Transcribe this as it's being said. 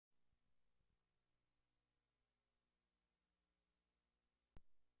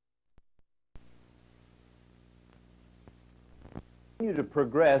to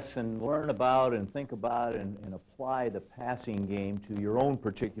progress and learn about and think about and apply the passing game to your own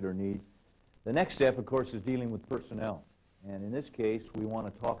particular needs, the next step, of course, is dealing with personnel. And in this case, we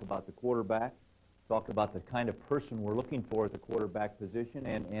want to talk about the quarterback, talk about the kind of person we're looking for at the quarterback position,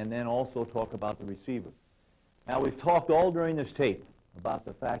 and then also talk about the receiver. Now, we've talked all during this tape about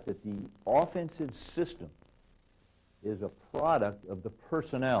the fact that the offensive system is a product of the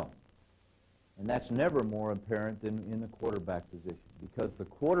personnel. And that's never more apparent than in the quarterback position, because the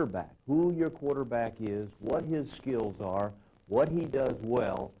quarterback, who your quarterback is, what his skills are, what he does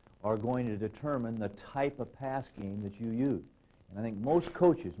well, are going to determine the type of pass game that you use. And I think most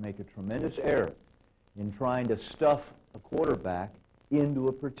coaches make a tremendous error in trying to stuff a quarterback into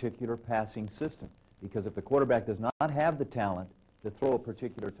a particular passing system. Because if the quarterback does not have the talent to throw a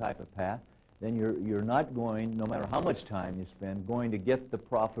particular type of pass, then you're not going, no matter how much time you spend, going to get the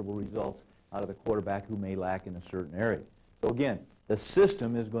profitable results out of the quarterback who may lack in a certain area. So again, the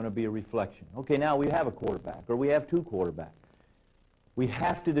system is going to be a reflection. Okay, now we have a quarterback, or we have two quarterbacks. We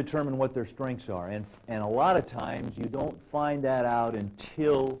have to determine what their strengths are, and a lot of times you don't find that out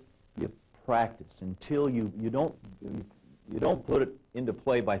until you practice, until you don't put it into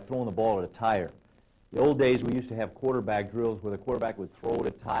play by throwing the ball at a tire. The old days we used to have quarterback drills where the quarterback would throw at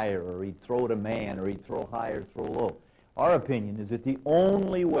a tire, or he'd throw at a man, or he'd throw high or throw low. Our opinion is that the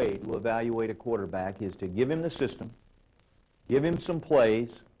only way to evaluate a quarterback is to give him the system, give him some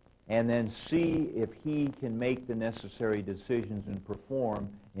plays, and then see if he can make the necessary decisions and perform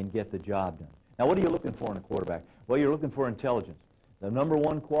and get the job done. Now, what are you looking for in a quarterback? Well, you're looking for intelligence. The number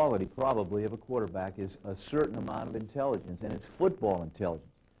one quality, probably, of a quarterback is a certain amount of intelligence, and it's football intelligence.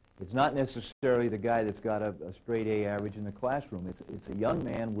 It's not necessarily the guy that's got a straight A average in the classroom. It's a young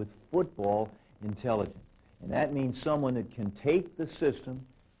man with football intelligence. And that means someone that can take the system,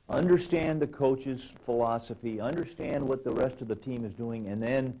 understand the coach's philosophy, understand what the rest of the team is doing, and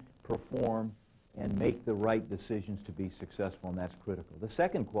then perform and make the right decisions to be successful, and that's critical. The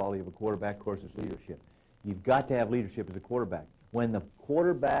second quality of a quarterback, of course, is leadership. You've got to have leadership as a quarterback. When the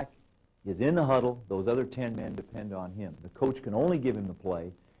quarterback is in the huddle, those other 10 men depend on him. The coach can only give him the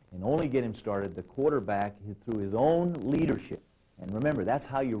play and only get him started. The quarterback, through his own leadership, and remember, that's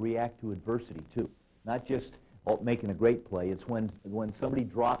how you react to adversity, too. Not just making a great play. It's when somebody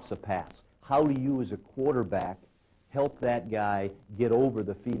drops a pass. How do you, as a quarterback, help that guy get over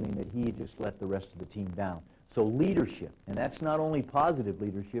the feeling that he just let the rest of the team down? So leadership, and that's not only positive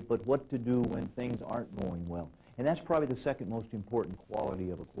leadership, but what to do when things aren't going well. And that's probably the second most important quality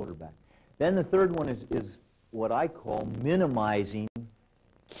of a quarterback. Then the third one is what I call minimizing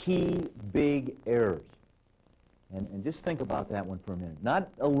key big errors. And just think about that one for a minute. Not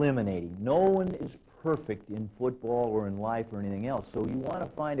eliminating. No one is perfect in football or in life or anything else. So you want to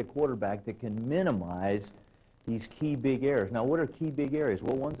find a quarterback that can minimize these key big errors. Now, what are key big areas?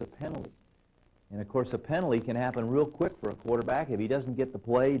 Well, one's a penalty. And, of course, a penalty can happen real quick for a quarterback if he doesn't get the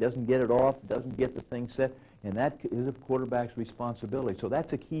play, he doesn't get it off, doesn't get the thing set, and that is a quarterback's responsibility. So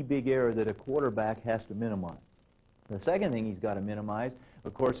that's a key big error that a quarterback has to minimize. The second thing he's got to minimize,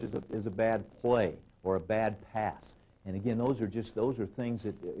 of course, is a bad play or a bad pass. And again, those are things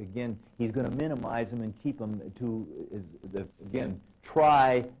that, again, he's going to minimize them and keep them to, again,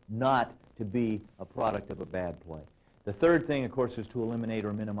 try not to be a product of a bad play. The third thing, of course, is to eliminate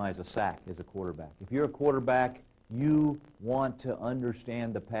or minimize a sack as a quarterback. If you're a quarterback, you want to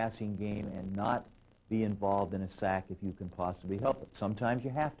understand the passing game and not be involved in a sack if you can possibly help it. Sometimes you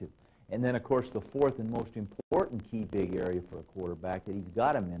have to. And then, of course, the fourth and most important key big area for a quarterback that he's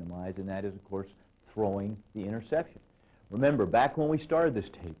got to minimize, and that is, of course, throwing the interception. Remember, back when we started this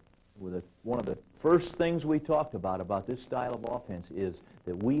tape, one of the first things we talked about this style of offense is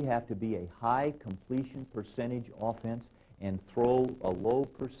that we have to be a high completion percentage offense and throw a low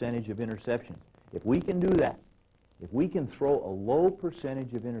percentage of interceptions. If we can do that, if we can throw a low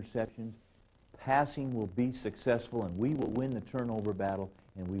percentage of interceptions, passing will be successful, and we will win the turnover battle,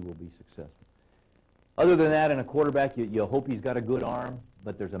 and we will be successful. Other than that, in a quarterback, you hope he's got a good arm,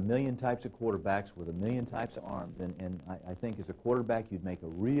 but there's a million types of quarterbacks with a million types of arms, and I think as a quarterback, you'd make a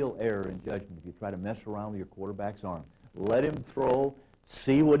real error in judgment if you try to mess around with your quarterback's arm. Let him throw,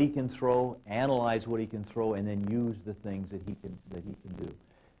 see what he can throw, analyze what he can throw, and then use the things that he can do.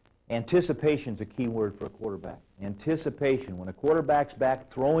 Anticipation is a key word for a quarterback. Anticipation. When a quarterback's back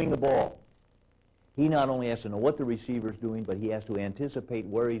throwing the ball, he not only has to know what the receiver's doing, but he has to anticipate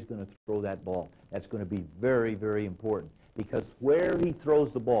where he's going to throw that ball. That's going to be very, very important, because where he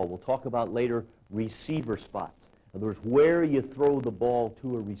throws the ball, we'll talk about later receiver spots. In other words, where you throw the ball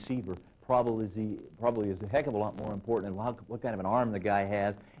to a receiver probably is a heck of a lot more important than what kind of an arm the guy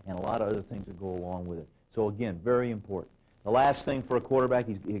has and a lot of other things that go along with it. So again, very important. The last thing for a quarterback,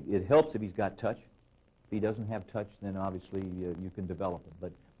 it helps if he's got touch. If he doesn't have touch, then obviously you can develop him.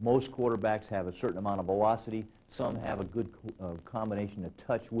 But most quarterbacks have a certain amount of velocity. Some have a good combination of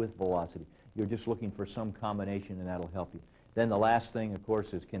touch with velocity. You're just looking for some combination, and that'll help you. Then the last thing, of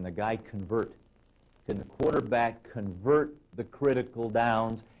course, is can the guy convert? Can the quarterback convert the critical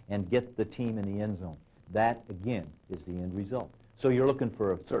downs and get the team in the end zone? That, again, is the end result. So you're looking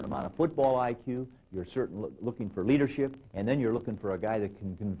for a certain amount of football IQ, you're looking for leadership, and then you're looking for a guy that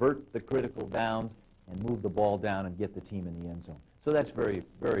can convert the critical downs and move the ball down and get the team in the end zone. So that's very,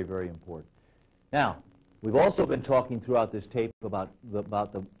 very, very important. Now, we've also been talking throughout this tape about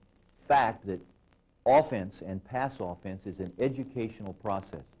the fact that offense and pass offense is an educational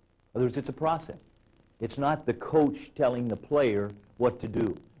process. In other words, it's a process. It's not the coach telling the player what to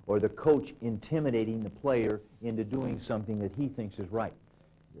do, or the coach intimidating the player into doing something that he thinks is right.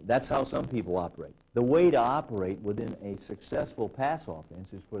 That's how some people operate. The way to operate within a successful pass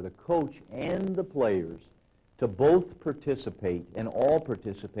offense is for the coach and the players to both participate and all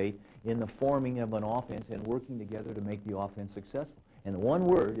participate in the forming of an offense and working together to make the offense successful. And the one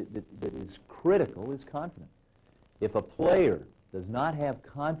word that is critical is confidence. If a player does not have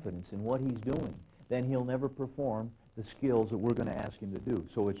confidence in what he's doing, then he'll never perform the skills that we're going to ask him to do.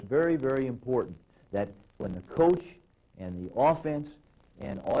 So it's very, very important that when the coach and the offense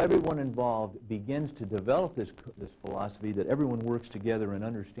and everyone involved begins to develop this philosophy, that everyone works together and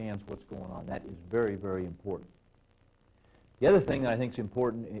understands what's going on. That is very, very important. The other thing that I think is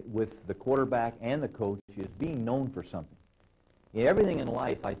important with the quarterback and the coach is being known for something. Everything in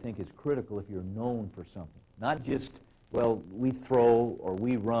life, I think, is critical if you're known for something. Not just, well, we throw or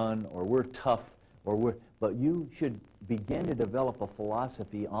we run or we're tough, but you should begin to develop a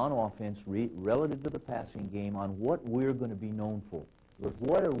philosophy on offense relative to the passing game on what we're going to be known for.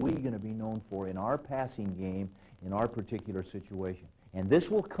 What are we going to be known for in our passing game in our particular situation? And this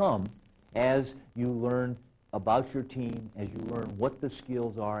will come as you learn about your team, as you learn what the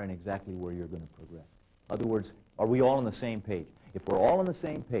skills are and exactly where you're going to progress. In other words, are we all on the same page? If we're all on the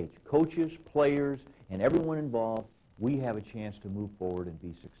same page, coaches, players, and everyone involved, we have a chance to move forward and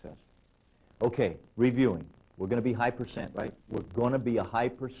be successful. Okay, reviewing. We're going to be high percent, right? We're going to be a high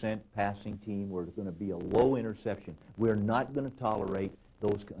percent passing team. We're going to be a low interception. We're not going to tolerate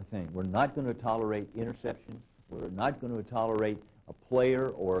those kind of things. We're not going to tolerate interception. We're not going to tolerate a player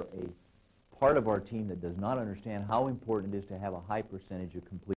or a part of our team that does not understand how important it is to have a high percentage of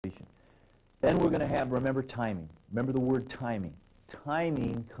completion. Then we're going to have, remember, timing. Remember the word timing.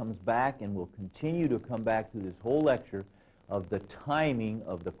 Timing comes back and will continue to come back through this whole lecture of the timing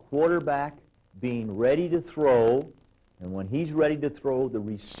of the quarterback being ready to throw, and when he's ready to throw, the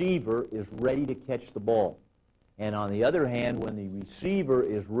receiver is ready to catch the ball. And on the other hand, when the receiver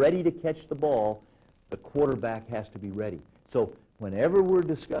is ready to catch the ball, the quarterback has to be ready. So whenever we're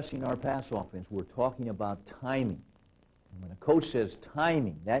discussing our pass offense, we're talking about timing. And when a coach says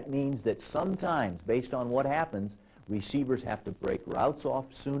timing, that means that sometimes, based on what happens, receivers have to break routes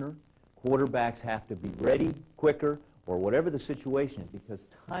off sooner, quarterbacks have to be ready quicker, or whatever the situation is, because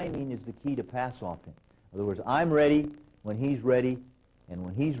timing is the key to pass offense. In other words, I'm ready when he's ready, and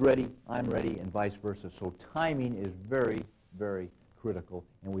when he's ready, I'm ready, and vice versa. So timing is very, very critical,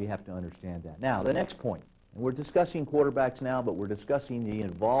 and we have to understand that. Now, the next point, and we're discussing quarterbacks now, but we're discussing the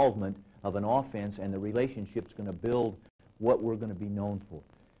involvement of an offense and the relationship's going to build what we're going to be known for.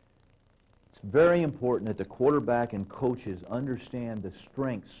 It's very important that the quarterback and coaches understand the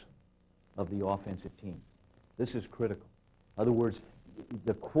strengths of the offensive team. This is critical. In other words,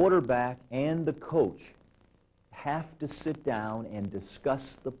 the quarterback and the coach have to sit down and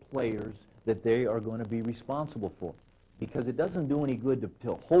discuss the players that they are going to be responsible for. Because it doesn't do any good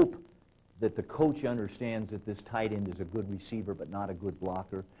to hope that the coach understands that this tight end is a good receiver but not a good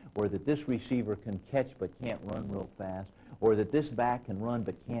blocker, or that this receiver can catch but can't run real fast, or that this back can run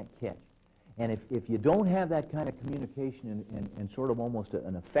but can't catch. And if you don't have that kind of communication and sort of almost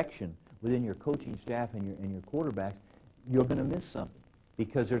an affection within your coaching staff and your quarterbacks, you're going to miss something.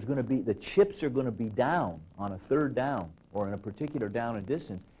 Because there's going to be, the chips are going to be down on a third down or in a particular down and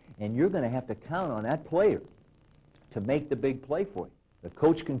distance, and you're going to have to count on that player to make the big play for you. The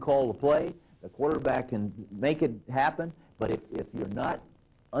coach can call the play, the quarterback can make it happen, but if you're not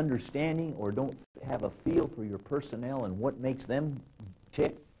understanding or don't have a feel for your personnel and what makes them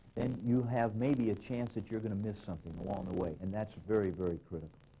tick, then you have maybe a chance that you're going to miss something along the way, and that's very, very critical.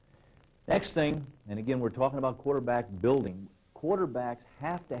 Next thing, and again, we're talking about quarterback building. Quarterbacks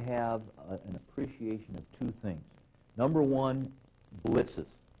have to have an appreciation of two things. Number one, blitzes.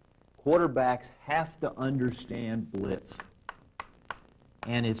 Quarterbacks have to understand blitz.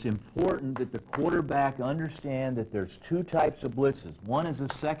 And it's important that the quarterback understand that there's two types of blitzes. One is a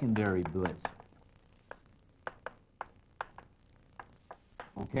secondary blitz.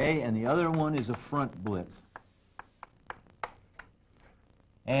 Okay, and the other one is a front blitz.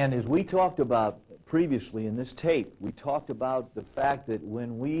 And as we talked about previously in this tape, we talked about the fact that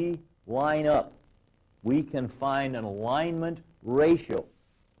when we line up, we can find an alignment ratio.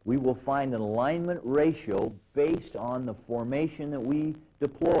 We will find an alignment ratio based on the formation that we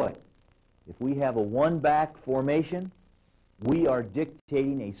deploy. If we have a one-back formation, we are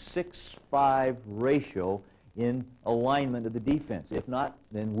dictating a 6-5 ratio in alignment of the defense. If not,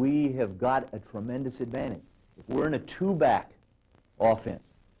 then we have got a tremendous advantage. If we're in a two-back offense,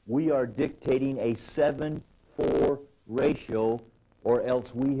 we are dictating a 7-4 ratio, or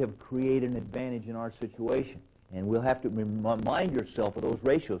else we have created an advantage in our situation. And we'll have to remind yourself of those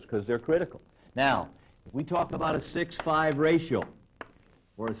ratios because they're critical. Now, if we talk about a 6-5 ratio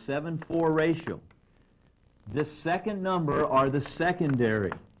or a 7-4 ratio, this second number are the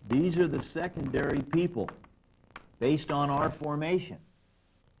secondary. These are the secondary people based on our formation.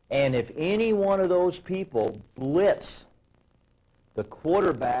 And if any one of those people blitz, the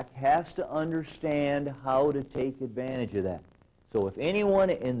quarterback has to understand how to take advantage of that. So if anyone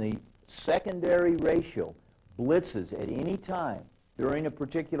in the secondary ratio blitzes at any time during a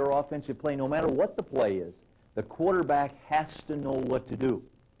particular offensive play, no matter what the play is, the quarterback has to know what to do.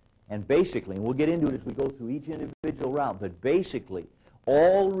 And basically, and we'll get into it as we go through each individual route, but basically,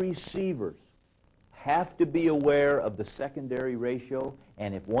 all receivers have to be aware of the secondary ratio,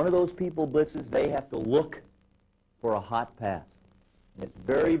 and if one of those people blitzes, they have to look for a hot pass. And it's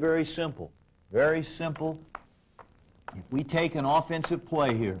very, very simple. Very simple. If we take an offensive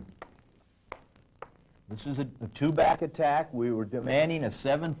play here, this is a two-back attack. We were demanding a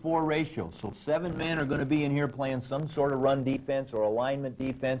 7-4 ratio. So 7 men are going to be in here playing some sort of run defense or alignment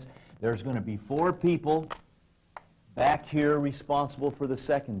defense. There's going to be 4 people back here responsible for the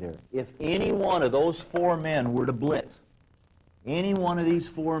secondary. If any one of those 4 men were to blitz, any one of these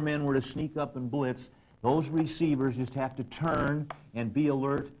 4 men were to sneak up and blitz, those receivers just have to turn and be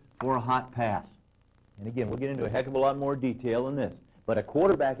alert for a hot pass. And again, we'll get into a heck of a lot more detail in this. But a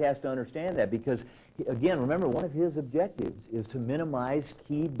quarterback has to understand that because, again, remember, one of his objectives is to minimize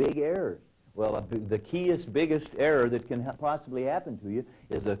key big errors. Well, the keyest, biggest error that can possibly happen to you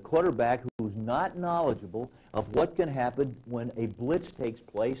is a quarterback who's not knowledgeable of what can happen when a blitz takes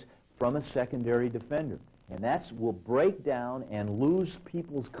place from a secondary defender. And that will break down and lose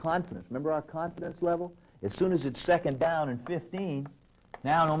people's confidence. Remember our confidence level? As soon as it's second down and 15,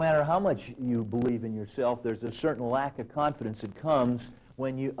 now no matter how much you believe in yourself, there's a certain lack of confidence that comes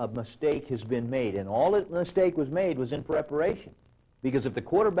when a mistake has been made. And all that mistake was made was in preparation. Because if the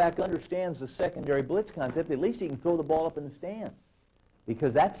quarterback understands the secondary blitz concept, at least he can throw the ball up in the stands.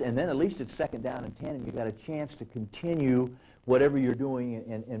 Because and then at least it's second down and 10, and you've got a chance to continue whatever you're doing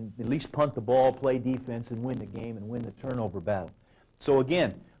and at least punt the ball, play defense, and win the game and win the turnover battle. So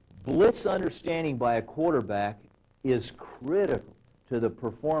again, blitz understanding by a quarterback is critical to the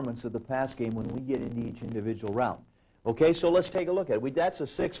performance of the pass game when we get into each individual route. Okay, so let's take a look at it. That's a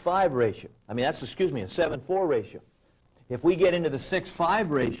 6-5 ratio. I mean, that's, excuse me, a 7-4 ratio. If we get into the 6-5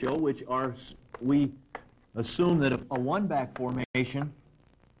 ratio, which we assume that a one-back formation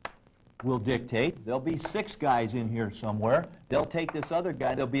will dictate, there'll be 6 guys in here somewhere. They'll take this other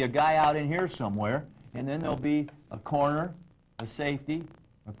guy. There'll be a guy out in here somewhere, and then there'll be a corner, a safety,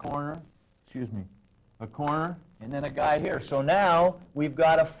 a corner, a corner, and then a guy here. So now we've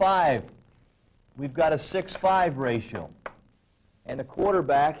got a 5. We've got a 6-5 ratio. And the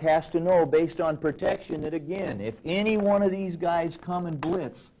quarterback has to know, based on protection, that again, if any one of these guys come and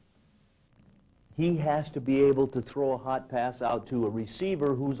blitz, he has to be able to throw a hot pass out to a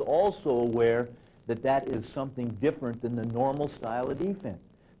receiver who's also aware that that is something different than the normal style of defense.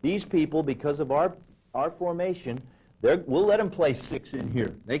 These people, because of our formation, we'll let them play 6 in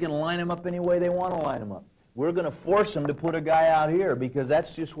here. They can line them up any way they want to line them up. We're going to force them to put a guy out here because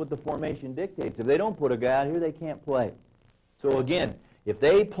that's just what the formation dictates. If they don't put a guy out here, they can't play. So again, if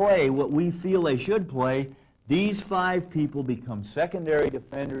they play what we feel they should play, these 5 people become secondary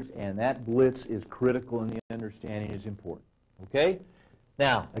defenders, and that blitz is critical, and the understanding is important. Okay?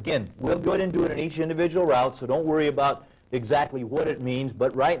 Now, again, we'll go into it in each individual route, so don't worry about exactly what it means,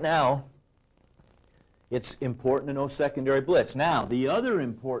 but right now, it's important to know secondary blitz. Now, the other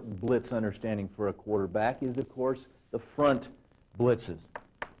important blitz understanding for a quarterback is, of course, the front blitzes.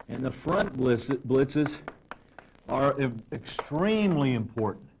 And the front blitzes are extremely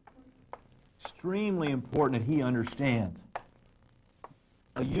important. Extremely important that he understands.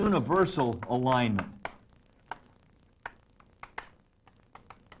 A universal alignment.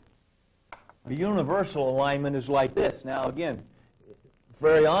 The universal alignment is like this. Now, again,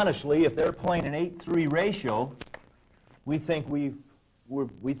 very honestly, if they're playing an 8-3 ratio, we think we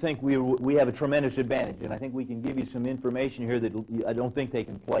have a tremendous advantage, and I think we can give you some information here that I don't think they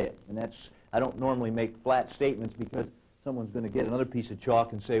can play it. And I don't normally make flat statements because someone's going to get another piece of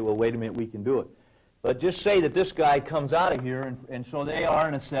chalk and say, well, wait a minute, we can do it. But just say that this guy comes out of here, and so they are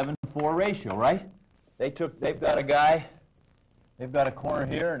in a 7-4 ratio, right? They've got a guy, they've got a corner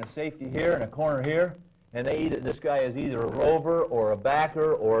here and a safety here and a corner here, and this guy is either a rover or a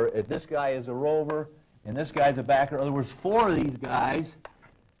backer, or if this guy is a rover and this guy's a backer. In other words, 4 of these guys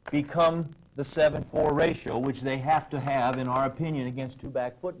become the 7-4 ratio, which they have to have, in our opinion, against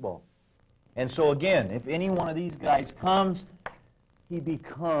two-back football. And so again, if any one of these guys comes, he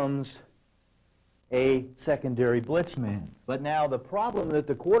becomes a secondary blitz man. But now the problem that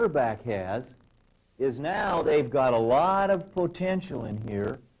the quarterback has is now they've got a lot of potential in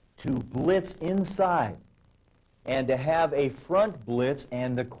here to blitz inside and to have a front blitz,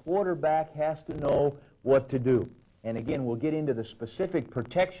 and the quarterback has to know what to do. And again, we'll get into the specific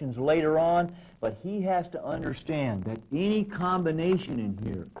protections later on, but he has to understand that any combination in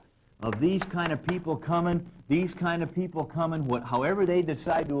here of these kind of people coming, however they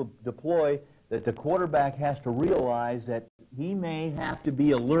decide to deploy, that the quarterback has to realize that he may have to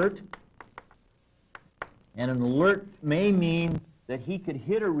be alert, and an alert may mean that he could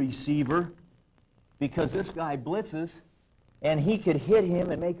hit a receiver because this guy blitzes, and he could hit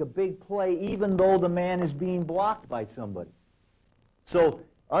him and make a big play even though the man is being blocked by somebody. So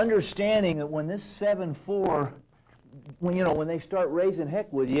understanding that when this 7-4, when they start raising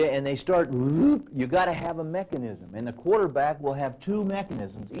heck with you and they start, you got to have a mechanism. And the quarterback will have 2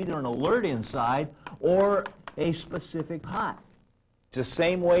 mechanisms, either an alert inside or a specific hot. It's the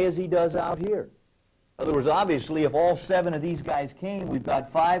same way as he does out here. In other words, obviously, if all 7 of these guys came, we've got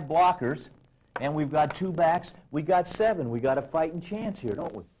 5 blockers, and we've got 2 backs, we got 7. We got a fighting chance here,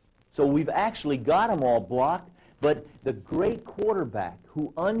 don't we? So we've actually got them all blocked, but the great quarterback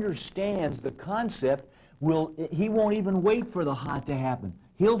who understands the concept, he won't even wait for the hot to happen.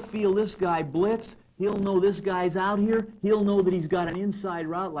 He'll feel this guy blitz, he'll know this guy's out here, he'll know that he's got an inside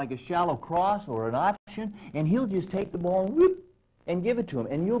route like a shallow cross or an option, and he'll just take the ball and whoop, and give it to him.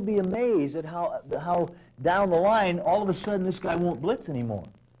 And you'll be amazed at how down the line, all of a sudden this guy won't blitz anymore,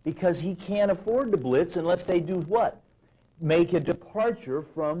 because he can't afford to blitz unless they do what? Make a departure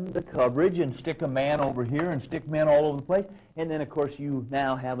from the coverage and stick a man over here and stick men all over the place. And then, of course, you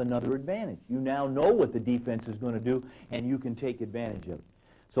now have another advantage. You now know what the defense is going to do, and you can take advantage of it.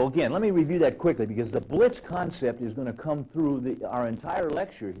 So again, let me review that quickly, because the blitz concept is going to come through our entire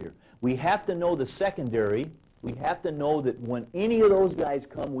lecture here. We have to know the secondary. We have to know that when any of those guys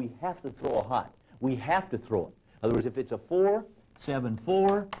come, we have to throw a hot. We have to throw it. In other words, if it's a 4,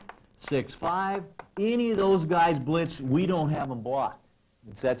 7-4, 6-5, any of those guys blitz, we don't have them blocked.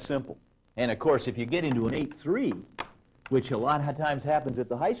 It's that simple. And of course, if you get into an 8-3, which a lot of times happens at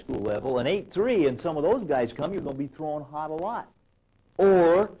the high school level, an 8-3 and some of those guys come, you're going to be throwing hot a lot.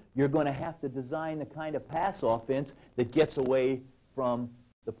 Or you're going to have to design the kind of pass offense that gets away from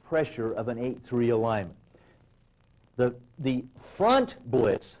the pressure of an 8-3 alignment. The front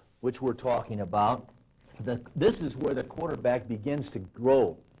blitz, which we're talking about, this is where the quarterback begins to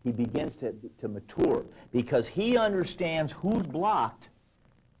grow. He begins to mature, because he understands who's blocked,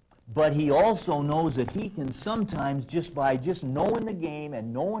 but he also knows that he can sometimes, just by knowing the game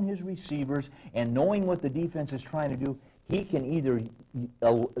and knowing his receivers and knowing what the defense is trying to do, he can either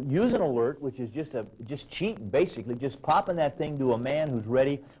use an alert, which is just cheating, basically, just popping that thing to a man who's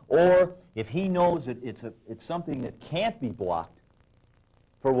ready, or if he knows that it's something that can't be blocked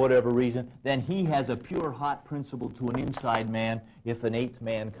for whatever reason, then he has a pure hot principle to an inside man if an 8th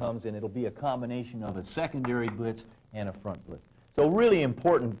man comes, and it'll be a combination of a secondary blitz and a front blitz. So really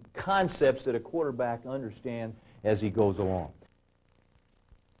important concepts that a quarterback understands as he goes along.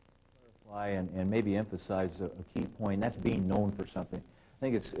 And maybe emphasize a key point, that's being known for something. I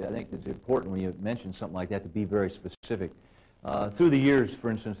think it's important when you mention something like that to be very specific. Through the years, for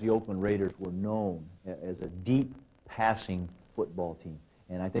instance, the Oakland Raiders were known as a deep passing football team.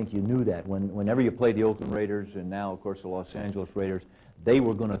 And I think you knew that. Whenever you played the Oakland Raiders, and now, of course, the Los Angeles Raiders, they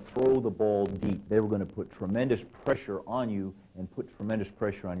were going to throw the ball deep. They were going to put tremendous pressure on you and put tremendous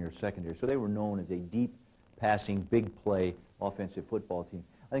pressure on your secondary. So they were known as a deep passing, big play offensive football team.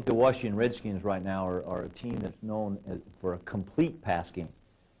 I think the Washington Redskins right now are a team that's known for a complete pass game.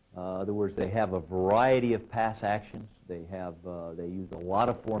 In other words, they have a variety of pass actions. They use a lot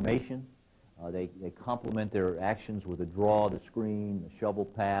of formation. They complement their actions with a draw, the screen, the shovel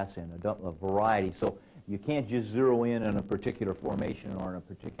pass, and a variety. So You can't just zero in on a particular formation or on a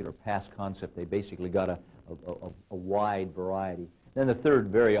particular pass concept. They basically got a wide variety. Then the third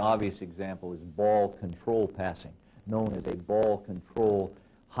very obvious example is ball control passing, known as a ball control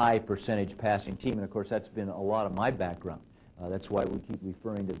high percentage passing team. And of course, that's been a lot of my background. That's why we keep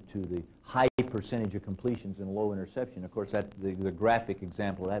referring to the high percentage of completions and low interception. Of course, the graphic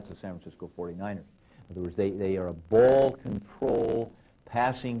example of that's the San Francisco 49ers. In other words, they are a ball control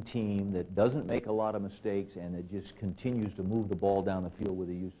passing team that doesn't make a lot of mistakes and that just continues to move the ball down the field with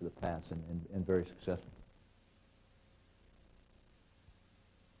the use of the pass and very successful.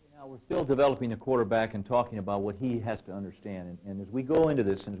 Now, we're still developing the quarterback and talking about what he has to understand. And as we go into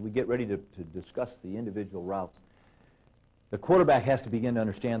this and as we get ready to discuss the individual routes, the quarterback has to begin to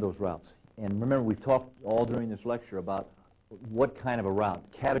understand those routes. And remember, we've talked all during this lecture about what kind of a route,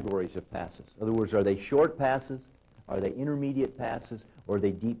 categories of passes. In other words, are they short passes, are they intermediate passes, or are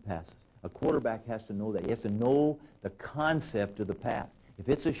they deep passes? A quarterback has to know that. He has to know the concept of the pass. If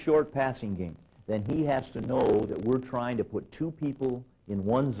it's a short passing game, then he has to know that we're trying to put two people in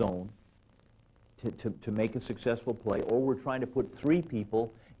one zone to make a successful play, or we're trying to put three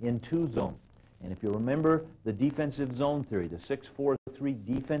people in two zones. And if you remember the defensive zone theory, the 6-4-3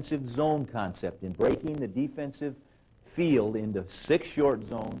 defensive zone concept in breaking the defensive field into 6 short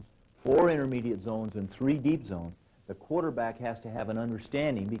zones, 4 intermediate zones, and 3 deep zones, the quarterback has to have an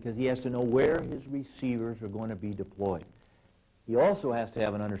understanding because he has to know where his receivers are going to be deployed. He also has to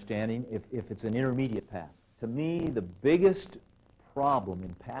have an understanding if it's an intermediate pass. To me, the biggest problem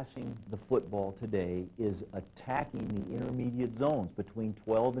in passing the football today is attacking the intermediate zones between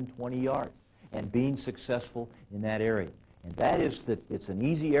 12 and 20 yards and being successful in that area. And that is that it's an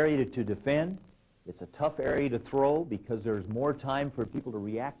easy area to defend. It's a tough area to throw because there's more time for people to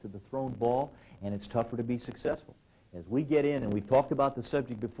react to the thrown ball, and it's tougher to be successful. As we get in, and we've talked about the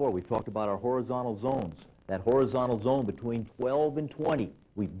subject before, we've talked about our horizontal zones. That horizontal zone between 12 and 20,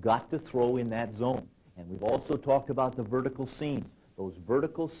 we've got to throw in that zone. And we've also talked about the vertical seams, those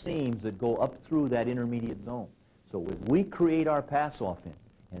vertical seams that go up through that intermediate zone. So if we create our pass offense,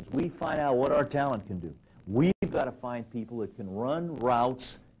 and as we find out what our talent can do, we've got to find people that can run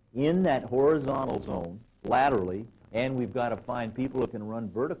routes in that horizontal zone laterally, and we've got to find people that can run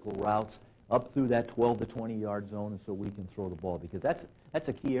vertical routes up through that 12 to 20 yard zone, and so we can throw the ball, because that's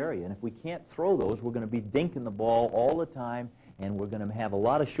a key area. And if we can't throw those, we're going to be dinking the ball all the time, and we're going to have a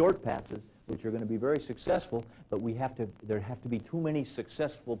lot of short passes, which are going to be very successful, but there have to be too many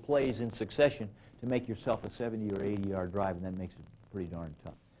successful plays in succession to make yourself a 70 or 80 yard drive, and that makes it pretty darn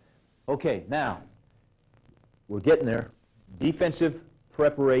tough. Okay, now, we're getting there. Defensive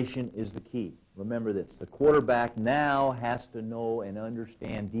preparation is the key. Remember this. The quarterback now has to know and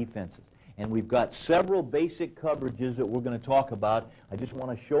understand defenses. And we've got several basic coverages that we're going to talk about. I just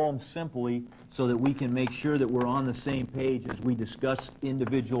want to show them simply so that we can make sure that we're on the same page as we discuss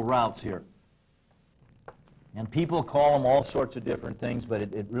individual routes here. And people call them all sorts of different things, but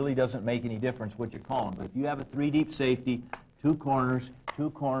it really doesn't make any difference what you call them. But if you have a 3 deep safety, 2 corners,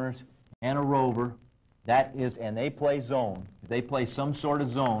 and a rover, that is, and they play zone. If they play some sort of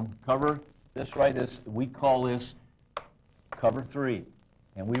zone, cover this right, we call this cover 3.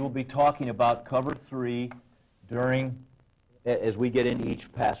 And we will be talking about cover 3 as we get into each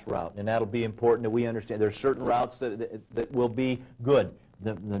pass route. And that'll be important that we understand. There are certain routes that will be good.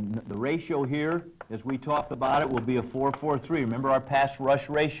 The ratio here, as we talked about it, will be a 4-4-3. Remember our pass rush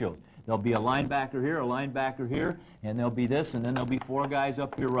ratio. There'll be a linebacker here, and there'll be this, and then there'll be 4 guys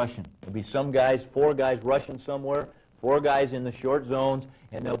up here rushing. There'll be 4 guys rushing somewhere, 4 guys in the short zones,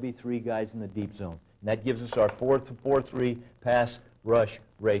 and there'll be 3 guys in the deep zone. And that gives us our 4-4-3 pass rush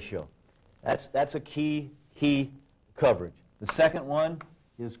ratio. That's a key coverage. The second one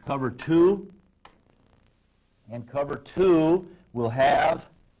is cover 2, and cover 2 will have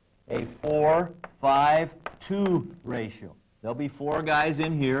a 4-5-2 ratio. There'll be 4 guys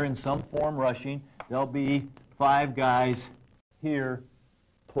in here in some form rushing. There'll be 5 guys here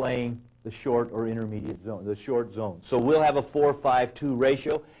playing the short or intermediate zone, the short zone. So we'll have a 4-5-2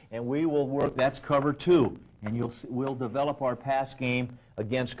 ratio, and we will work, that's cover 2. And we'll develop our pass game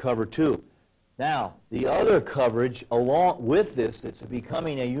against cover 2. Now, the other coverage along with this that's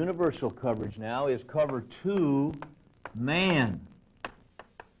becoming a universal coverage now is cover 2 man.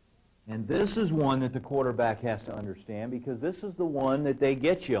 And this is one that the quarterback has to understand, because this is the one that they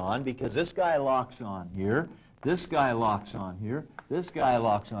get you on, because this guy locks on here, this guy locks on here, this guy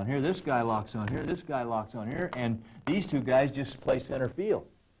locks on here, this guy locks on here, this guy locks on here, and these 2 guys just play center field.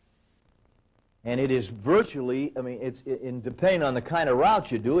 And it is virtually, I mean, depending on the kind of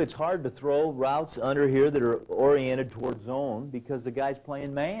routes you do, it's hard to throw routes under here that are oriented towards zone because the guy's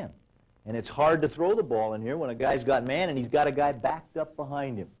playing man. And it's hard to throw the ball in here when a guy's got man and he's got a guy backed up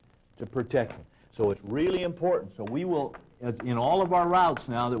behind him to protect him. So it's really important. So we will, in all of our routes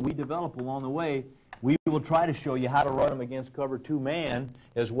now that we develop along the way, we will try to show you how to run them against cover 2 man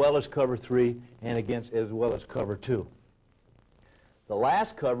as well as cover 3 and as well as cover 2. The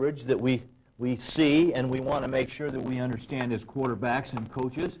last coverage that we see and we want to make sure that we understand as quarterbacks and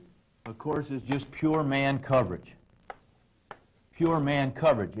coaches, of course, is just pure man coverage. Pure man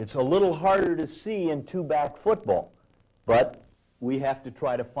coverage. It's a little harder to see in 2-back football, but we have to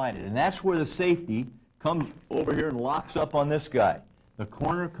try to find it. And that's where the safety comes over here and locks up on this guy. The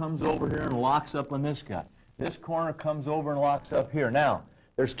corner comes over here and locks up on this guy. This corner comes over and locks up here. Now,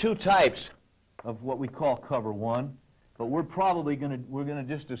 there's 2 types of what we call cover 1, but we're going to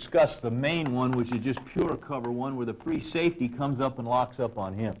just discuss the main one, which is just pure cover 1, where the free safety comes up and locks up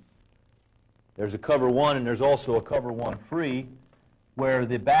on him. There's a cover 1 and there's also a cover 1 free, where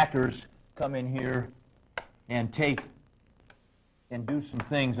the backers come in here and take and do some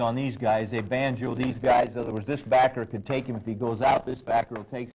things on these guys. They banjo these guys. In other words, this backer could take him if he goes out. This backer will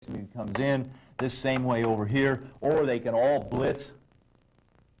take him if he comes in. This same way over here. Or they can all blitz.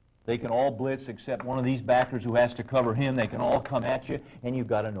 They can all blitz except one of these backers who has to cover him. They can all come at you, and you've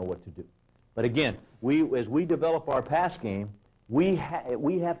got to know what to do. But again, as we develop our pass game, we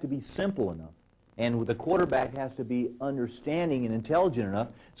have to be simple enough. And the quarterback has to be understanding and intelligent enough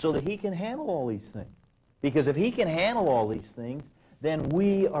so that he can handle all these things. Because if he can handle all these things, then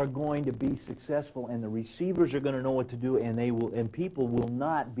we are going to be successful, and the receivers are going to know what to do, and people will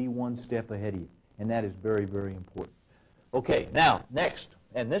not be one step ahead of you. And that is very, very important. Okay, now, next,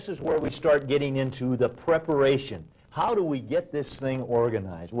 and this is where we start getting into the preparation. How do we get this thing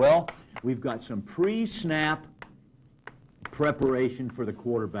organized? Well, we've got some pre-snap preparation for the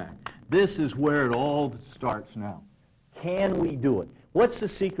quarterback. This is where it all starts now. Can we do it? What's the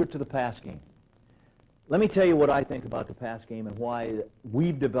secret to the pass game? Let me tell you what I think about the pass game and why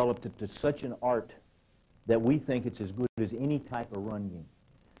we've developed it to such an art that we think it's as good as any type of run game.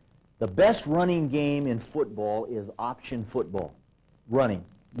 The best running game in football is option football, running.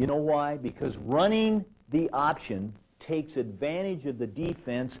 You know why? Because running the option takes advantage of the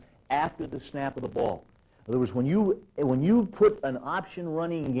defense after the snap of the ball. In other words, when you put an option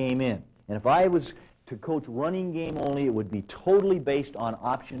running game in, and if I was to coach running game only, it would be totally based on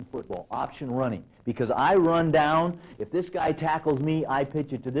option football, option running. Because I run down, if this guy tackles me, I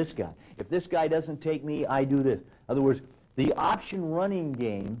pitch it to this guy. If this guy doesn't take me, I do this. In other words, the option running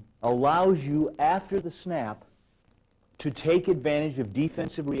game allows you, after the snap, to take advantage of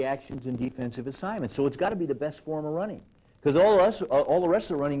defensive reactions and defensive assignments. So it's got to be the best form of running. Because all the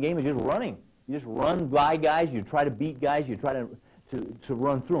rest of the running game is just running. You just run by guys, you try to beat guys, you try to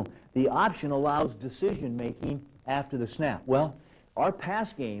run through them. The option allows decision-making after the snap. Well, our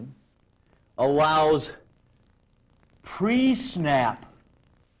pass game allows pre-snap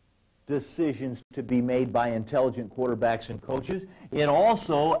decisions to be made by intelligent quarterbacks and coaches. It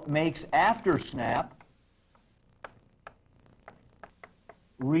also makes after-snap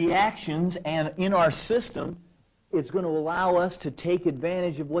reactions, and in our system, it's going to allow us to take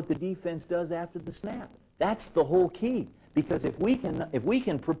advantage of what the defense does after the snap. That's the whole key. Because if we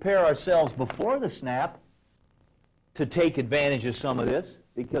can prepare ourselves before the snap to take advantage of some of this,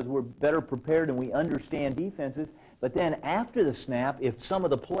 because we're better prepared and we understand defenses, but then after the snap, if some of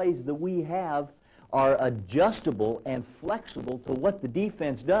the plays that we have are adjustable and flexible to what the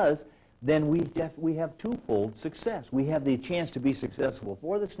defense does, then we have twofold success. We have the chance to be successful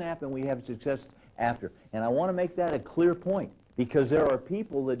before the snap, and we have success after. And I want to make that a clear point, because there are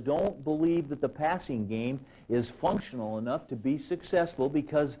people that don't believe that the passing game is functional enough to be successful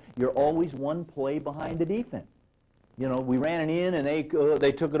because you're always one play behind the defense. You know, we ran it in and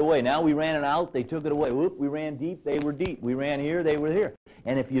they took it away. Now we ran it out, they took it away. Whoop, we ran deep, they were deep. We ran here, they were here.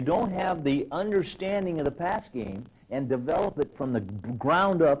 And if you don't have the understanding of the pass game and develop it from the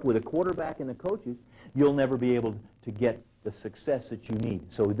ground up with a quarterback and the coaches, you'll never be able to get the success that you need.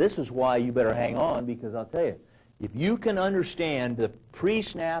 So this is why you better hang on, because I'll tell you, if you can understand the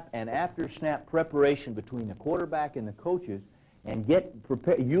pre-snap and after-snap preparation between the quarterback and the coaches and get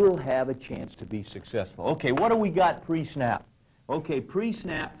prepared, you'll have a chance to be successful. Okay, what do we got pre-snap? Okay,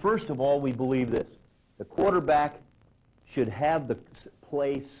 pre-snap, first of all, we believe this. The quarterback should have the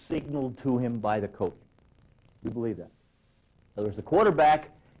play signaled to him by the coach. We believe that. In other words, the quarterback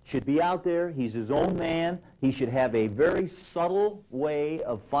should be out there. He's his own man. He should have a very subtle way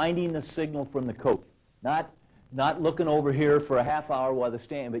of finding the signal from the coach. Not looking over here for a half hour while they're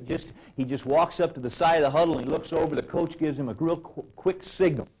standing, but he just walks up to the side of the huddle and he looks over. The coach gives him a real quick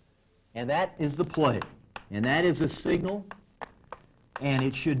signal. And that is the play. And that is a signal, and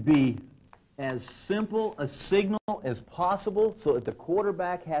it should be as simple a signal as possible so that the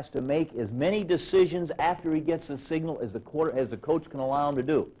quarterback has to make as many decisions after he gets the signal as the coach can allow him to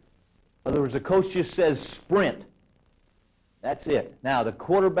do. In other words, the coach just says sprint. That's it. Now, the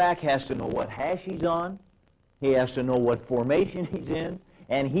quarterback has to know what hash he's on. He has to know what formation he's in.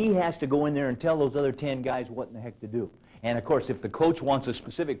 And he has to go in there and tell those other 10 guys what in the heck to do. And, of course, if the coach wants a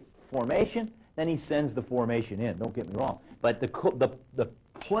specific formation, then he sends the formation in. Don't get me wrong. But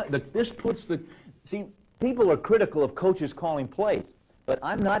this puts the... See, people are critical of coaches calling plays. But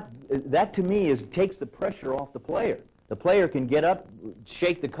I'm not... That, to me, takes the pressure off the player. The player can get up,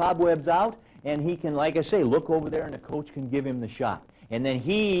 shake the cobwebs out, and he can, like I say, look over there and the coach can give him the shot. And then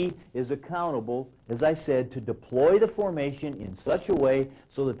he is accountable, as I said, to deploy the formation in such a way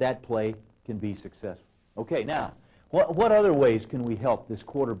so that that play can be successful. Okay, now, what other ways can we help this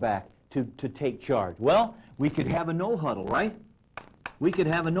quarterback to take charge? Well, we could have a no-huddle, right? We could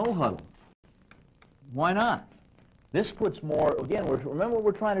have a no-huddle. Why not? This puts more, again, remember what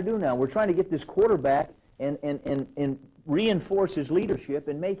we're trying to do now. We're trying to get this quarterback and reinforce his leadership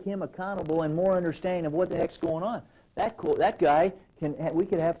and make him accountable and more understanding of what the heck's going on. That guy, we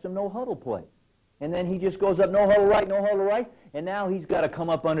could have some no-huddle play. And then he just goes up, no huddle right, and now he's got to come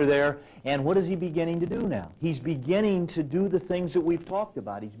up under there. And what is he beginning to do now? He's beginning to do the things that we've talked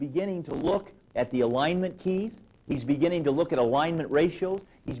about. He's beginning to look at the alignment keys. He's beginning to look at alignment ratios.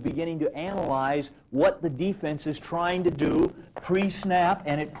 He's beginning to analyze what the defense is trying to do pre-snap,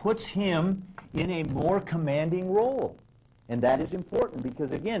 and it puts him in a more commanding role. And that is important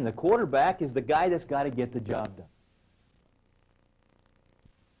because, again, the quarterback is the guy that's got to get the job done.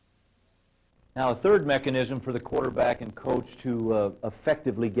 Now, a third mechanism for the quarterback and coach to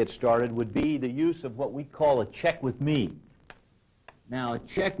effectively get started would be the use of what we call a check with me. Now, a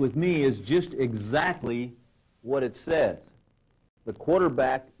check with me is just exactly what it says. The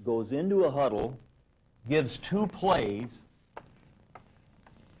quarterback goes into a huddle, gives 2 plays,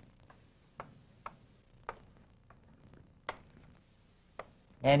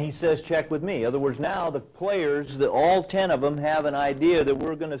 and he says, check with me. In other words, now the players, all 10 of them, have an idea that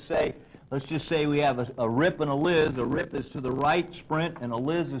we're going to say, let's just say we have a rip and a Liz. A rip is to the right, sprint, and a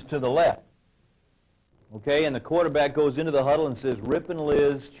Liz is to the left. Okay, and the quarterback goes into the huddle and says, Rip and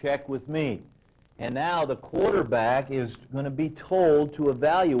Liz, check with me. And now the quarterback is going to be told to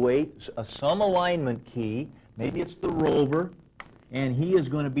evaluate some alignment key. Maybe it's the rover, and he is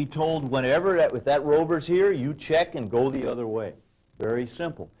going to be told whenever, if that rover's here, you check and go the other way. Very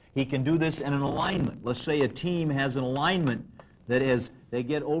simple. He can do this in an alignment. Let's say a team has an alignment that is, they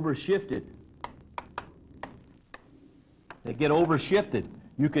get overshifted. They get overshifted.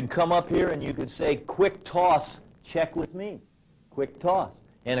 You can come up here and you could say, quick toss, check with me. Quick toss.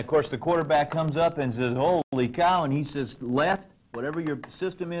 And, of course, the quarterback comes up and says, holy cow, and he says left, whatever your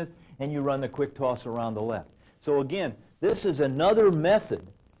system is, and you run the quick toss around the left. So, again, this is another method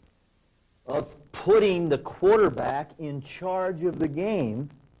of putting the quarterback in charge of the game,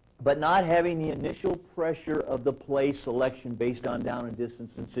 but not having the initial pressure of the play selection based on down and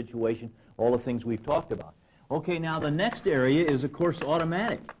distance and situation, all the things we've talked about. Okay, now the next area is, of course,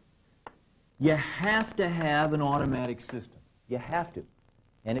 automatic. You have to have an automatic system. You have to.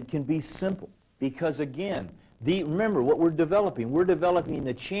 And it can be simple because, again, remember what we're developing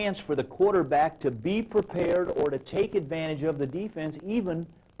the chance for the quarterback to be prepared or to take advantage of the defense even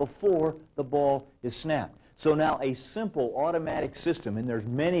before the ball is snapped. So now a simple automatic system, and there's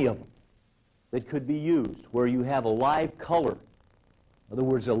many of them that could be used, where you have a live color. In other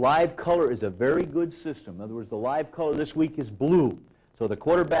words, a live color is a very good system. In other words, the live color this week is blue. So the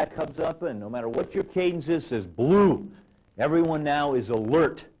quarterback comes up and no matter what your cadence is, says blue. Everyone now is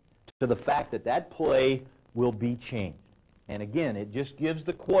alert to the fact that that play will be changed. And again, it just gives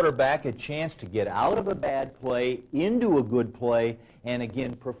the quarterback a chance to get out of a bad play into a good play and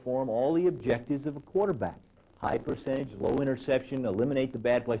again perform all the objectives of a quarterback. High percentage, low interception, eliminate the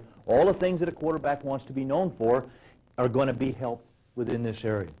bad play. All the things that a quarterback wants to be known for are going to be helped within this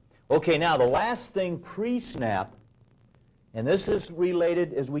area. Okay, now the last thing pre-snap, and this is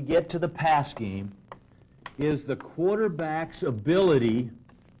related as we get to the pass game, is the quarterback's ability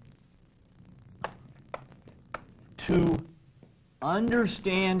to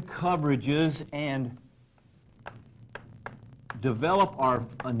understand coverages and develop our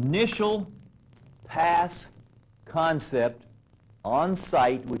initial pass concept on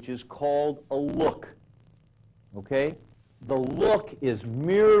site, which is called a look. Okay? The look is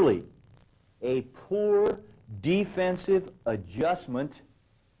merely a poor defensive adjustment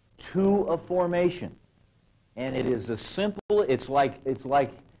to a formation. And it is a simple, it's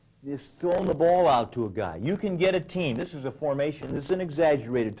like just throwing the ball out to a guy. You can get a team. This is a formation. This is an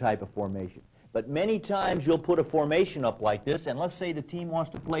exaggerated type of formation. But many times you'll put a formation up like this, and let's say the team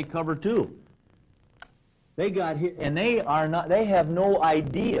wants to play cover 2. They got here, and they have no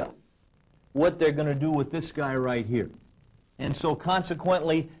idea what they're going to do with this guy right here. And so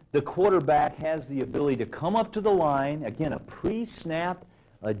consequently, the quarterback has the ability to come up to the line, again, a pre-snap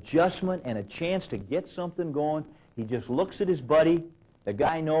adjustment and a chance to get something going. He just looks at his buddy. The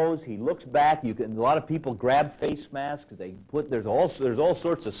guy knows. He looks back. A lot of people grab face masks. There's all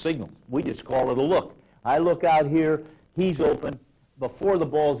sorts of signals. We just call it a look. I look out here. He's open. Before the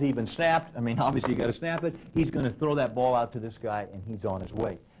ball's even snapped, I mean, obviously you got to snap it. He's going to throw that ball out to this guy, and he's on his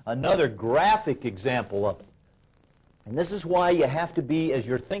way. Another graphic example of it. And this is why you have to be, as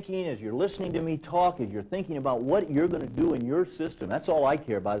you're thinking, as you're listening to me talk, as you're thinking about what you're going to do in your system. That's all I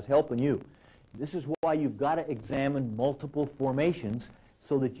care about, is helping you. This is why you've got to examine multiple formations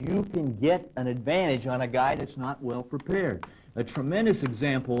so that you can get an advantage on a guy that's not well prepared. A tremendous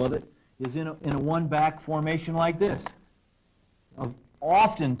example of it is in a one-back formation like this.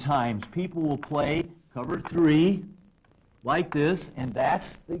 Oftentimes, people will play cover 3 like this, and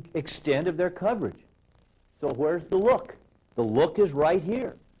that's the extent of their coverage. So where's the look? The look is right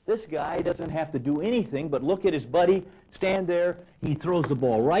here. This guy doesn't have to do anything but look at his buddy, stand there, he throws the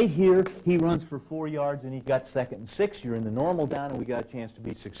ball right here, he runs for 4 yards, and he got 2nd and 6. You're in the normal down, and we got a chance to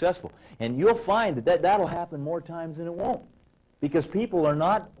be successful. And you'll find that'll happen more times than it won't, because people are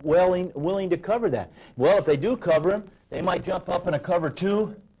not willing to cover that. Well, if they do cover him, they might jump up in a cover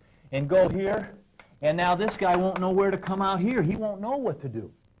 2 and go here, and now this guy won't know where to come out here. He won't know what to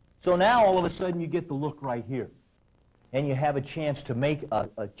do. So now all of a sudden you get the look right here, and you have a chance to make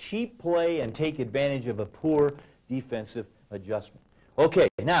a cheap play and take advantage of a poor defensive adjustment. Okay,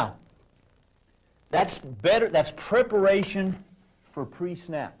 now that's better. That's preparation for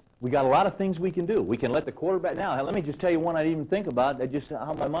pre-snap. We got a lot of things we can do. We can let the quarterback. Now let me just tell you one I didn't even think about. Just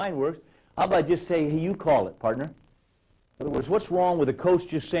how my mind works. How about just say, hey, you call it, partner? In other words, what's wrong with a coach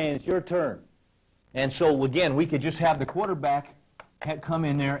just saying it's your turn? And so again, we could just have the quarterback come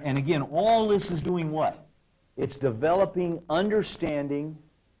in there, and again, all this is doing what? It's developing understanding,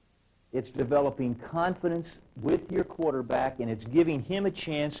 it's developing confidence with your quarterback, and it's giving him a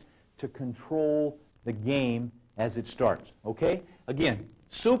chance to control the game as it starts, okay? Again,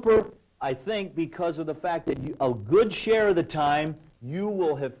 super, I think, because of the fact that a good share of the time, you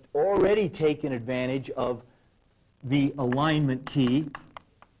will have already taken advantage of the alignment key,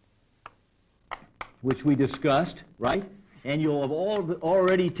 which we discussed, right? And you'll have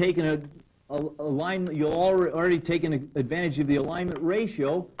already taken already taken advantage of the alignment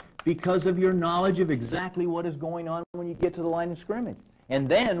ratio because of your knowledge of exactly what is going on when you get to the line of scrimmage. And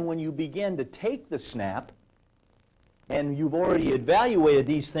then when you begin to take the snap, and you've already evaluated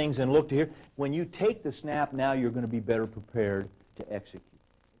these things and looked here, when you take the snap, now you're going to be better prepared to execute.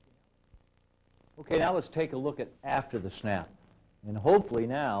 Okay, now let's take a look at after the snap. And hopefully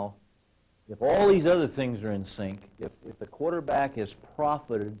now, if all these other things are in sync, if the quarterback has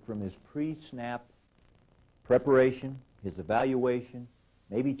profited from his pre-snap preparation, his evaluation,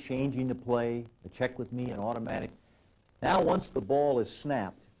 maybe changing the play, the check with me, and automatic. Now once the ball is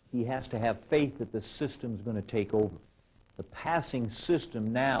snapped, he has to have faith that the system's going to take over. The passing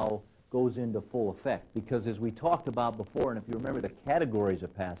system now goes into full effect because as we talked about before, and if you remember the categories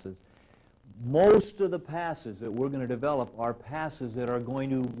of passes, most of the passes that we're going to develop are passes that are going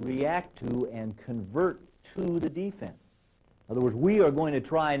to react to and convert to the defense. In other words, we are going to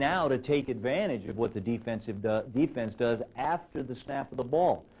try now to take advantage of what the defense does after the snap of the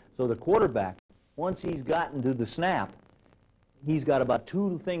ball. So the quarterback, once he's gotten to the snap, he's got about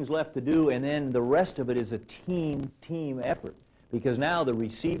 2 things left to do, and then the rest of it is a team effort. Because now the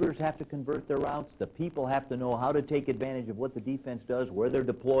receivers have to convert their routes, the people have to know how to take advantage of what the defense does, where they're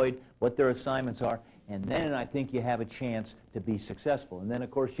deployed, what their assignments are, and then I think you have a chance to be successful. And then,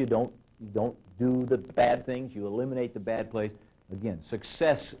 of course, you don't do the bad things, you eliminate the bad plays. Again,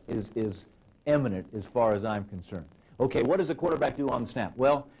 success is eminent as far as I'm concerned. Okay, what does the quarterback do on the snap?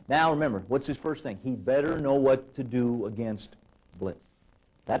 Well, now remember, what's his first thing? He better know what to do against blitz.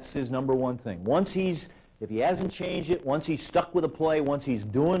 That's his number one thing. If he hasn't changed it, once he's stuck with a play, once he's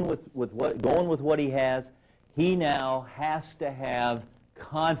going with what he has, he now has to have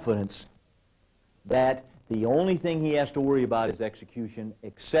confidence that the only thing he has to worry about is execution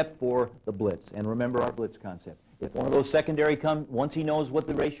except for the blitz. And remember our blitz concept. If one of those secondary comes, once he knows what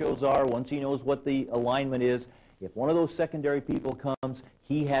the ratios are, once he knows what the alignment is, if one of those secondary people comes,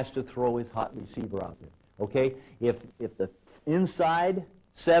 he has to throw his hot receiver out there. Okay? If the inside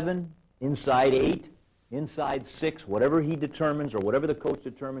 7, inside 8, inside 6, whatever he determines or whatever the coach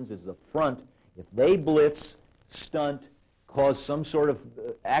determines is the front. If they blitz, stunt, cause some sort of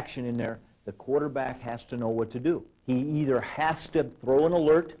action in there, the quarterback has to know what to do. He either has to throw an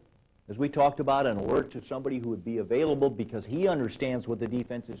alert, as we talked about, an alert to somebody who would be available because he understands what the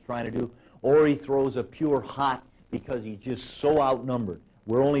defense is trying to do, or he throws a pure hot because he's just so outnumbered.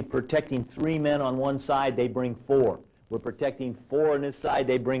 We're only protecting 3 men on one side, they bring 4. We're protecting 4 on this side,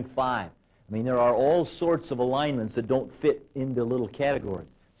 they bring 5. I mean, there are all sorts of alignments that don't fit into little categories.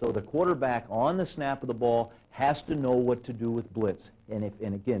 So the quarterback on the snap of the ball has to know what to do with blitz. And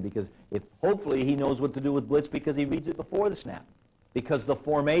again, because if hopefully he knows what to do with blitz because he reads it before the snap. Because the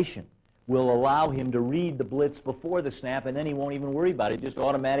formation will allow him to read the blitz before the snap, and then he won't even worry about it. Just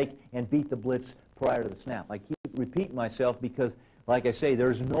automatic and beat the blitz prior to the snap. I keep repeating myself because, like I say,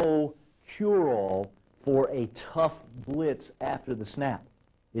 there's no cure-all for a tough blitz after the snap.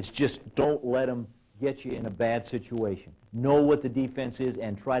 It's just don't let him get you in a bad situation. Know what the defense is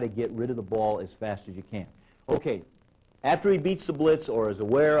and try to get rid of the ball as fast as you can. Okay, after he beats the blitz or is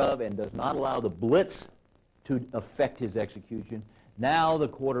aware of and does not allow the blitz to affect his execution, now the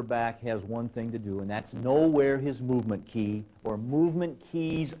quarterback has one thing to do, and that's know where his movement key or movement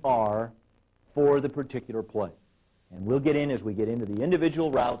keys are for the particular play. And we'll get in as we get into the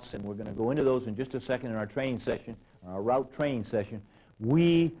individual routes, and we're going to go into those in just a second in our training session, our route training session.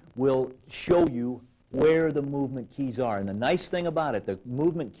 We will show you where the movement keys are. And the nice thing about it, the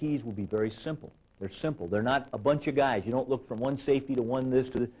movement keys will be very simple. They're simple. They're not a bunch of guys. You don't look from one safety to one this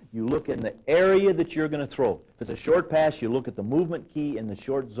to this. You look in the area that you're going to throw. If it's a short pass, you look at the movement key in the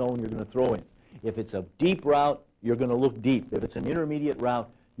short zone you're going to throw in. If it's a deep route, you're going to look deep. If it's an intermediate route,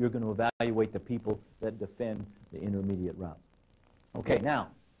 you're going to evaluate the people that defend the intermediate route. Okay, now,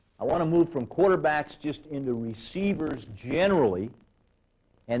 I want to move from quarterbacks just into receivers generally,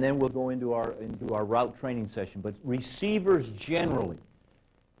 and then we'll go into our route training session. But receivers generally,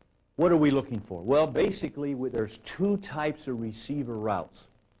 what are we looking for? Well, basically, there's 2 types of receiver routes.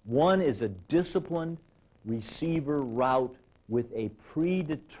 One is a disciplined receiver route with a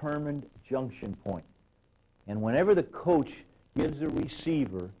predetermined junction point. And whenever the coach gives a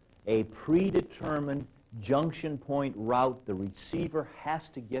receiver a predetermined junction point route, the receiver has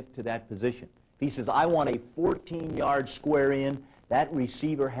to get to that position. If he says, I want a 14-yard square in, that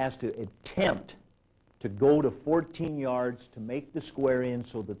receiver has to attempt to go to 14 yards to make the square in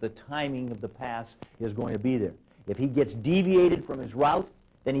so that the timing of the pass is going to be there. If he gets deviated from his route,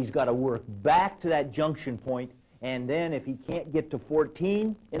 then he's got to work back to that junction point, and then if he can't get to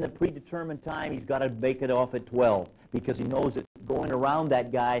 14 in the predetermined time, he's got to make it off at 12 because he knows that going around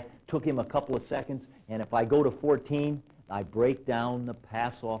that guy took him a couple of seconds, and if I go to 14, I break down the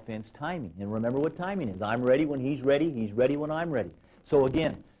pass offense timing. And remember what timing is. I'm ready when he's ready when I'm ready. So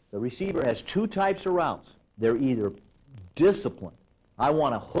again, the receiver has 2 types of routes. They're either disciplined. I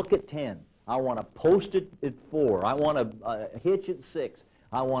want to hook at 10. I want to post it at 4. I want to hitch at 6.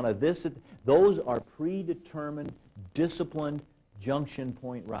 I want to this at... Those are predetermined, disciplined junction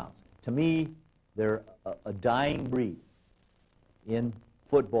point routes. To me, they're a dying breed in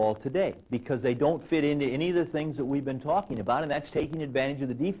football today because they don't fit into any of the things that we've been talking about, and that's taking advantage of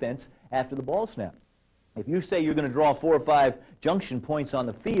the defense after the ball snap. If you say you're going to draw 4 or 5 junction points on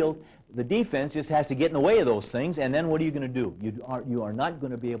the field, the defense just has to get in the way of those things, and then what are you going to do? You are not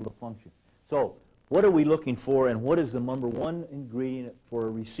going to be able to function. So what are we looking for, and what is the number 1 ingredient for a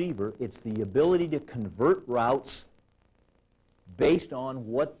receiver? It's the ability to convert routes based on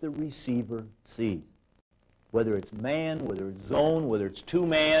what the receiver sees. Whether it's man, whether it's zone, whether it's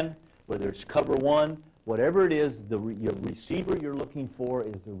 2-man, whether it's cover 1, whatever it is, your receiver you're looking for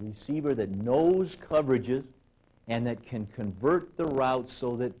is the receiver that knows coverages and that can convert the routes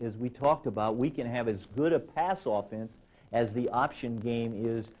so that, as we talked about, we can have as good a pass offense as the option game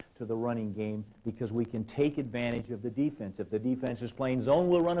is to the running game because we can take advantage of the defense. If the defense is playing zone,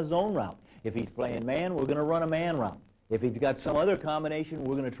 we'll run a zone route. If he's playing man, we're going to run a man route. If he's got some other combination,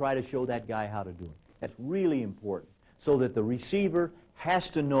 we're going to try to show that guy how to do it. That's really important so that the receiver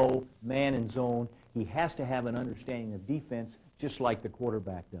has to know man and zone. He has to have an understanding of defense just like the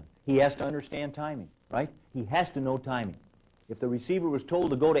quarterback does. He has to understand timing, right? He has to know timing. If the receiver was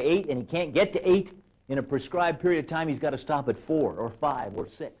told to go to 8 and he can't get to 8 in a prescribed period of time, he's got to stop at 4 or 5 or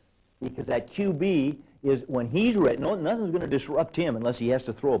 6 because that QB is, when he's ready, nothing's going to disrupt him unless he has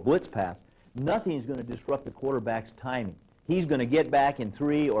to throw a blitz pass. Nothing's going to disrupt the quarterback's timing. He's going to get back in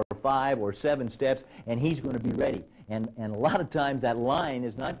 3 or 5 or 7 steps, and he's going to be ready. And a lot of times that line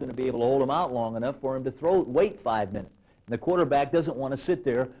is not going to be able to hold him out long enough for him to wait 5 minutes. And the quarterback doesn't want to sit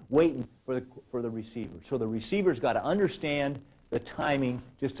there waiting for the receiver. So the receiver's got to understand the timing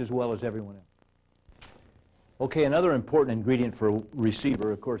just as well as everyone else. Okay, another important ingredient for a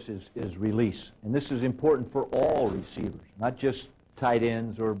receiver, of course, is release. And this is important for all receivers, not just tight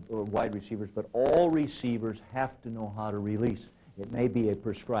ends or wide receivers, but all receivers have to know how to release. It may be a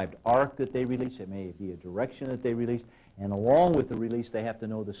prescribed arc that they release. It may be a direction that they release. And along with the release, they have to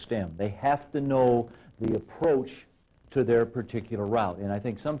know the stem. They have to know the approach to their particular route. And I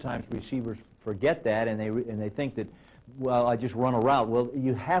think sometimes receivers forget that, and they think that, well, I just run a route. Well,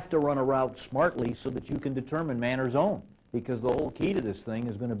 you have to run a route smartly so that you can determine man or zone, because the whole key to this thing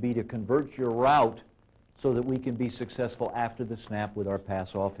is going to be to convert your route so that we can be successful after the snap with our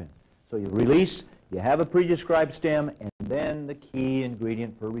pass offense. So you release, you have a pre-described stem, and then the key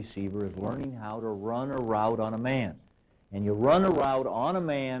ingredient for a receiver is learning how to run a route on a man. And you run a route on a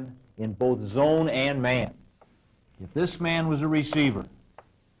man in both zone and man. If this man was a receiver,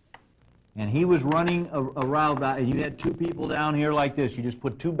 and he was running a route, and you had two people down here like this, you just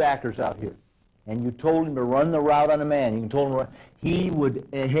put two backers out here, and you told him to run the route on a man, you told him he would,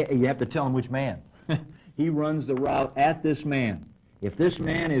 you have to tell him which man. He runs the route at this man. If this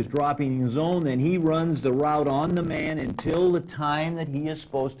man is dropping in zone, then he runs the route on the man until the time that he is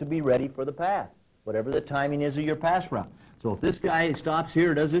supposed to be ready for the pass, whatever the timing is of your pass route. So if this guy stops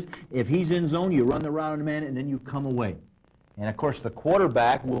here, does this, if he's in zone, you run the route on the man, and then you come away. And, of course, the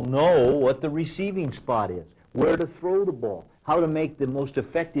quarterback will know what the receiving spot is, where to throw the ball, how to make the most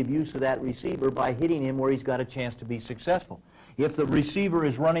effective use of that receiver by hitting him where he's got a chance to be successful. If the receiver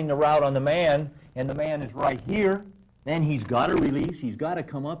is running the route on the man and the man is right here, then he's got to release, he's got to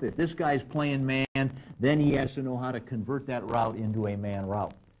come up. If this guy's playing man, then he has to know how to convert that route into a man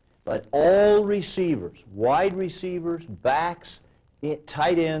route. But all receivers, wide receivers, backs,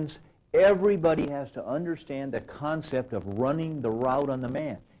 tight ends, everybody has to understand the concept of running the route on the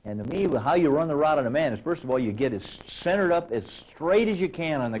man. And to me, how you run the route on a man is, first of all, you get as centered up, as straight as you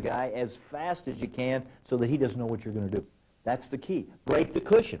can on the guy, as fast as you can, so that he doesn't know what you're going to do. That's the key. Break the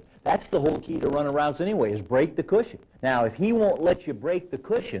cushion. That's the whole key to running routes anyway, is break the cushion. Now, if he won't let you break the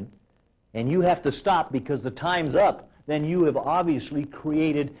cushion, and you have to stop because the time's up, then you have obviously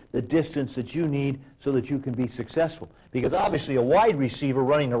created the distance that you need so that you can be successful. Because obviously a wide receiver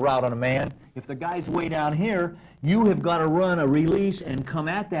running a route on a man, if the guy's way down here, you have got to run a release and come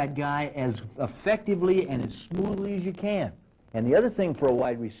at that guy as effectively and as smoothly as you can. And the other thing for a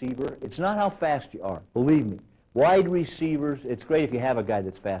wide receiver, it's not how fast you are, believe me. Wide receivers, it's great if you have a guy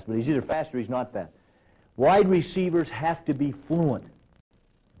that's fast, but he's either fast or he's not fast. Wide receivers have to be fluent.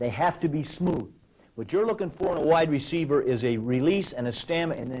 They have to be smooth. What you're looking for in a wide receiver is a release and a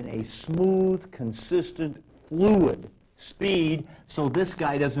stem and then a smooth, consistent, fluid speed so this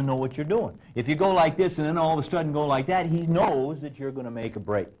guy doesn't know what you're doing. If you go like this and then all of a sudden go like that, he knows that you're going to make a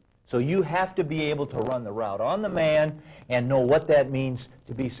break. So you have to be able to run the route on the man and know what that means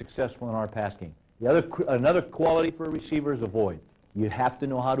to be successful in our pass game. Another quality for a receiver is avoid. You have to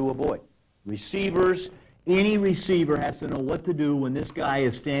know how to avoid. Receivers, any receiver has to know what to do when this guy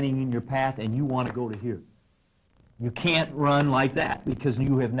is standing in your path and you want to go to here. You can't run like that because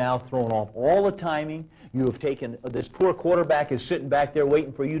you have now thrown off all the timing. You have taken, this poor quarterback is sitting back there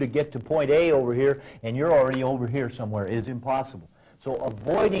waiting for you to get to point A over here, and you're already over here somewhere. It's impossible. So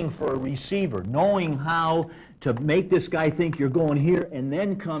avoiding for a receiver, knowing how to make this guy think you're going here and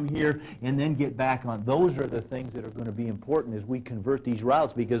then come here and then get back on. Those are the things that are going to be important as we convert these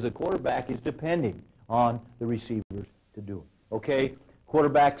routes, because the quarterback is depending on the receivers to do it. Okay?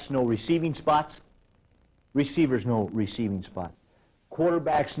 Quarterbacks know receiving spots. Receivers know receiving spots.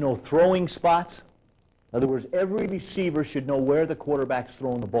 Quarterbacks know throwing spots. In other words, every receiver should know where the quarterback's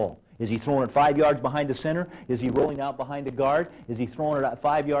throwing the ball. Is he throwing it 5 yards behind the center? Is he rolling out behind the guard? Is he throwing it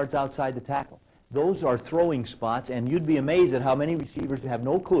 5 yards outside the tackle? Those are throwing spots, and you'd be amazed at how many receivers have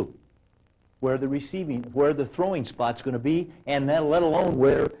no clue where the throwing spot's going to be, and then let alone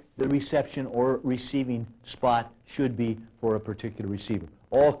where the reception or receiving spot should be for a particular receiver.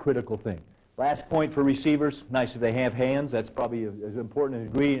 All critical things. Last point for receivers, nice if they have hands. That's probably as important an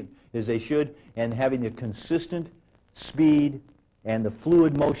ingredient as they should, and having the consistent speed and the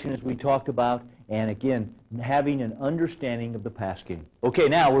fluid motion as we talked about, and again, having an understanding of the pass game. Okay,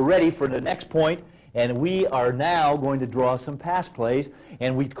 now we're ready for the next point, and we are now going to draw some pass plays,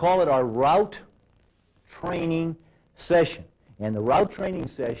 and we call it our route training session. And the route training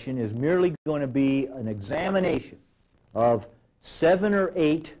session is merely going to be an examination of 7 or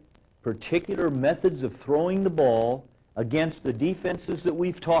 8 particular methods of throwing the ball against the defenses that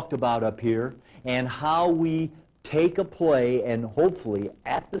we've talked about up here, and how we take a play and hopefully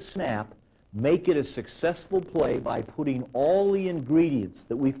at the snap make it a successful play by putting all the ingredients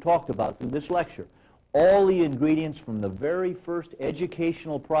that we've talked about through this lecture, all the ingredients from the very first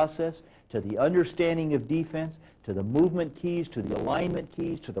educational process to the understanding of defense, to the movement keys, to the alignment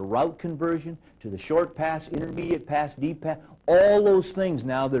keys, to the route conversion, to the short pass, intermediate pass, deep pass. All those things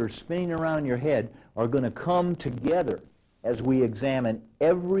now that are spinning around in your head are going to come together as we examine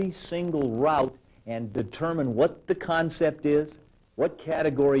every single route and determine what the concept is, what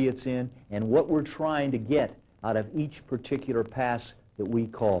category it's in, and what we're trying to get out of each particular pass that we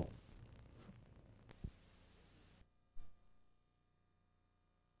call.